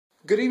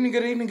Good evening,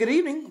 good evening, good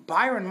evening.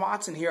 Byron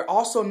Watson here,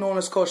 also known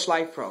as Coach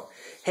Life Pro.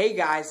 Hey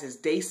guys, it's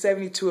day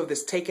 72 of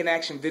this Taking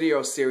Action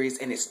video series,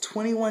 and it's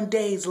 21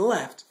 days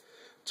left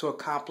to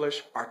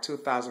accomplish our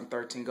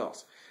 2013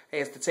 goals. Hey,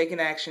 it's the Taking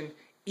Action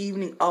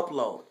evening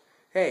upload.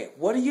 Hey,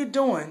 what are you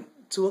doing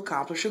to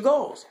accomplish your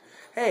goals?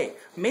 Hey,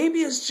 maybe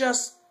it's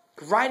just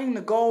writing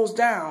the goals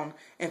down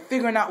and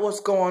figuring out what's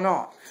going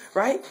on,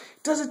 right?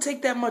 It doesn't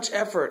take that much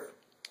effort,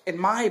 in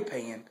my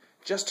opinion,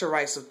 just to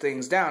write some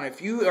things down.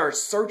 If you are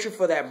searching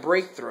for that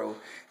breakthrough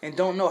and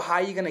don't know how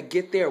you're going to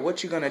get there,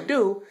 what you're going to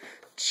do,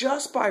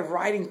 just by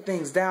writing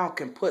things down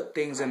can put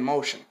things in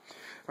motion,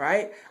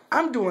 right?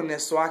 I'm doing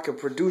this so I can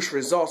produce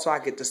results, so I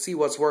get to see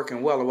what's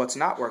working well and what's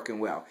not working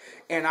well.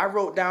 And I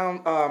wrote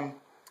down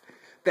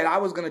that I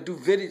was going to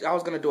do I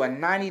was going to do a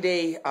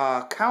 90-day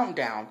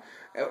countdown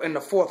in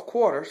the fourth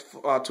quarter,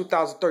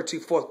 2013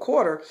 fourth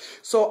quarter,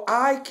 so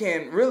I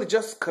can really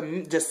just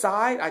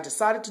decide. I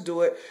decided to do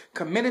it,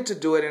 committed to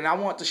do it, and I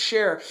want to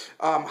share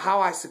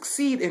how I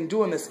succeed in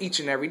doing this each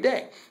and every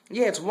day.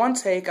 Yeah, it's one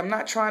take. I'm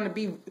not trying to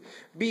be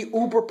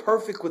uber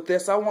perfect with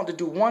this. I want to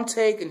do one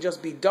take and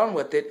just be done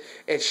with it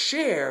and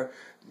share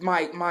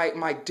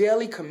my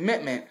daily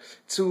commitment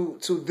to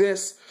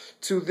this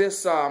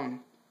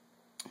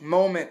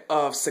moment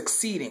of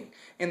succeeding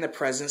in the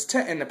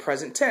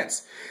present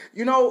tense.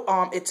 You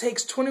know, it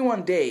takes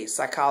 21 days,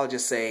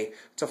 psychologists say,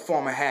 to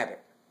form a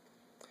habit.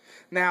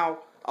 Now,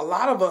 a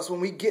lot of us,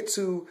 when we get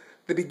to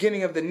the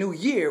beginning of the new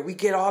year, we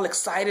get all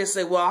excited,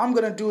 say, well, I'm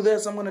going to do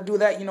this, I'm going to do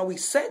that. You know, we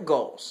set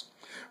goals,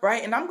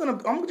 right? And I'm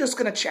just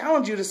going to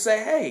challenge you to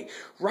say, hey,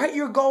 write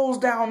your goals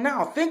down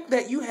now. Think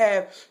that you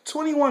have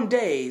 21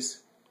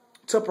 days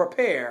to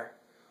prepare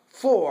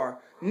for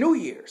New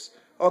Year's.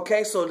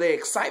 Okay, so the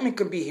excitement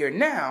can be here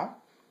now.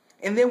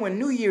 And then when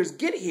New Year's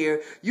get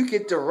here, you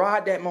get to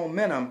ride that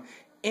momentum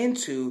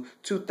into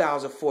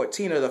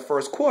 2014 or the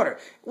first quarter.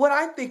 What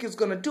I think is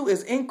going to do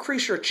is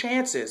increase your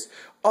chances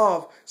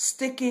of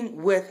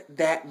sticking with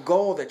that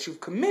goal that you've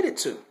committed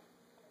to.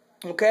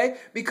 Okay?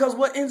 Because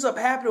what ends up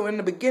happening in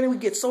the beginning, we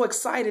get so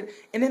excited,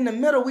 and in the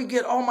middle we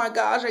get, oh my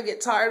gosh, I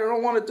get tired, I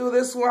don't want to do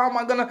this. Well,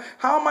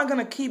 how am I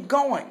gonna keep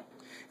going?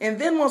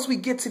 And then once we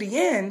get to the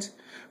end,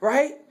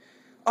 right?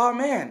 Oh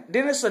man,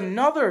 then it's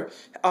another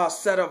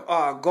set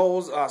of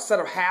goals, set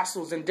of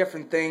hassles and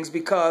different things,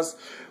 because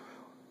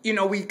you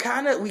know we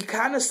kind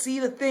of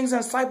see the things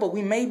in sight, but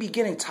we may be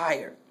getting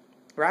tired,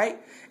 right?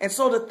 And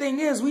so the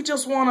thing is, we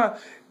just want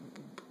to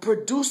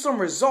produce some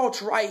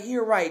results right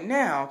here, right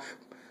now,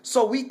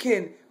 so we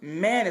can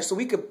manage, so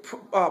we can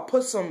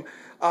put some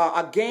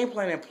a game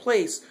plan in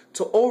place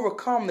to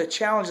overcome the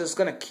challenge that's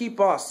going to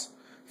keep us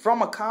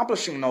from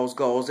accomplishing those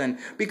goals. And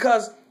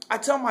because I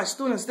tell my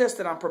students this,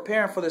 that I'm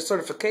preparing for the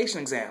certification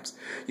exams.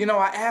 You know,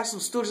 I ask some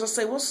students, I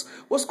say,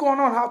 what's going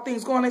on? How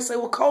things going? They say,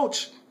 well,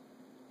 Coach,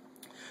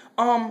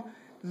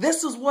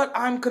 this is what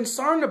I'm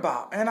concerned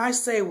about. And I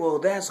say, well,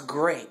 that's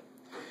great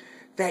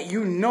that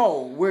you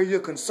know where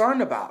you're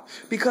concerned about.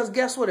 Because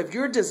guess what? If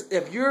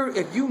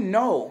you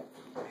know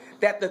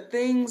that the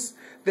things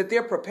that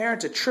they're preparing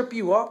to trip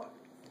you up,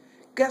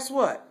 guess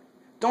what?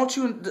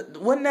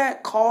 Wouldn't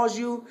that cause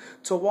you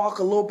to walk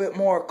a little bit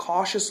more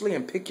cautiously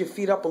and pick your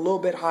feet up a little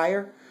bit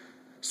higher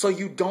so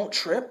you don't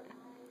trip?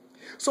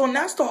 So, and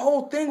that's the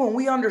whole thing when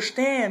we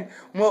understand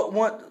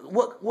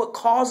what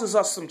causes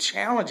us some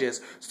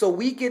challenges, so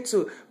we get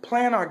to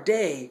plan our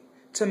day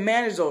to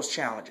manage those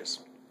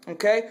challenges.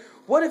 Okay?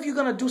 What if you're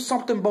going to do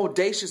something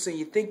bodacious and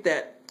you think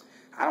that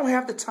I don't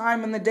have the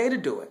time in the day to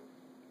do it?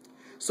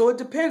 So it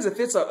depends. If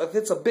it's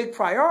a big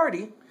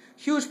priority,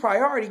 huge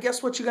priority,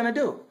 guess what you're going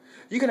to do?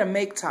 You're going to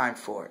make time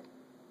for it.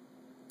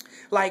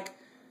 Like,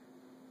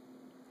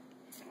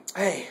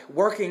 hey,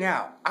 working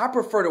out. I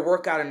prefer to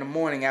work out in the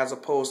morning as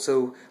opposed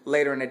to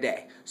later in the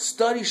day.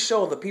 Studies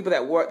show the people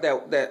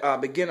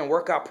that begin a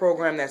workout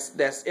program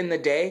that's in the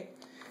day,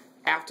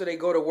 after they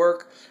go to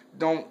work,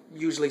 don't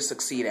usually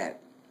succeed at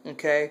it.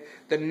 Okay?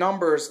 The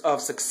numbers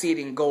of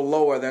succeeding go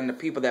lower than the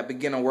people that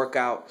begin a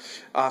workout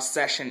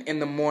session in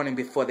the morning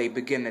before they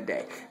begin the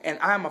day. And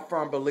I'm a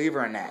firm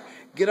believer in that.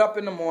 Get up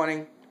in the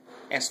morning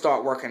and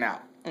start working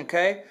out.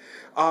 Okay?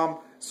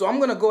 So I'm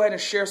going to go ahead and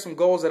share some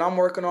goals that I'm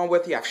working on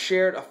with you. I've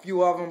shared a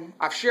few of them.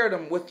 I've shared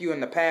them with you in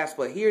the past,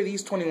 but here,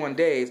 these 21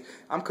 days,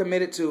 I'm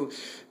committed to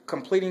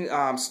completing,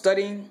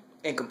 studying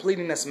and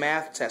completing this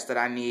math test that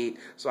I need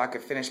so I can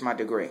finish my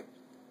degree.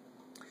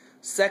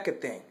 Second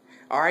thing,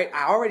 all right,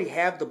 I already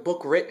have the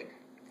book written.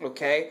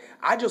 Okay?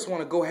 I just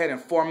want to go ahead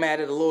and format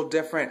it a little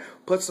different,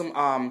 put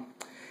some,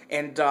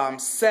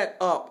 set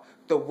up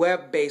the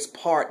web-based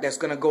part that's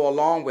going to go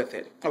along with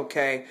it,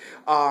 okay,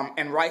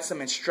 and write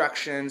some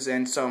instructions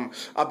and some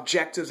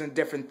objectives and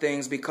different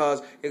things,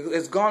 because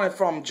it's gone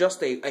from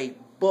just a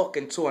book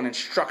into an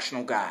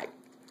instructional guide,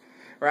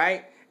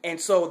 right? And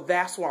so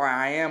that's where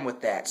I am with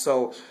that.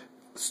 So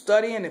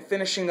studying and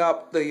finishing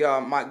up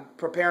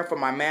preparing for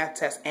my math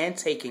test and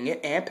taking it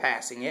and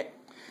passing it.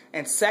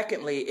 And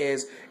secondly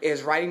is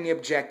writing the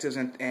objectives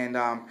and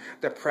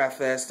the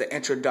preface, the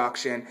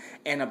introduction,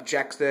 and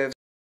objectives.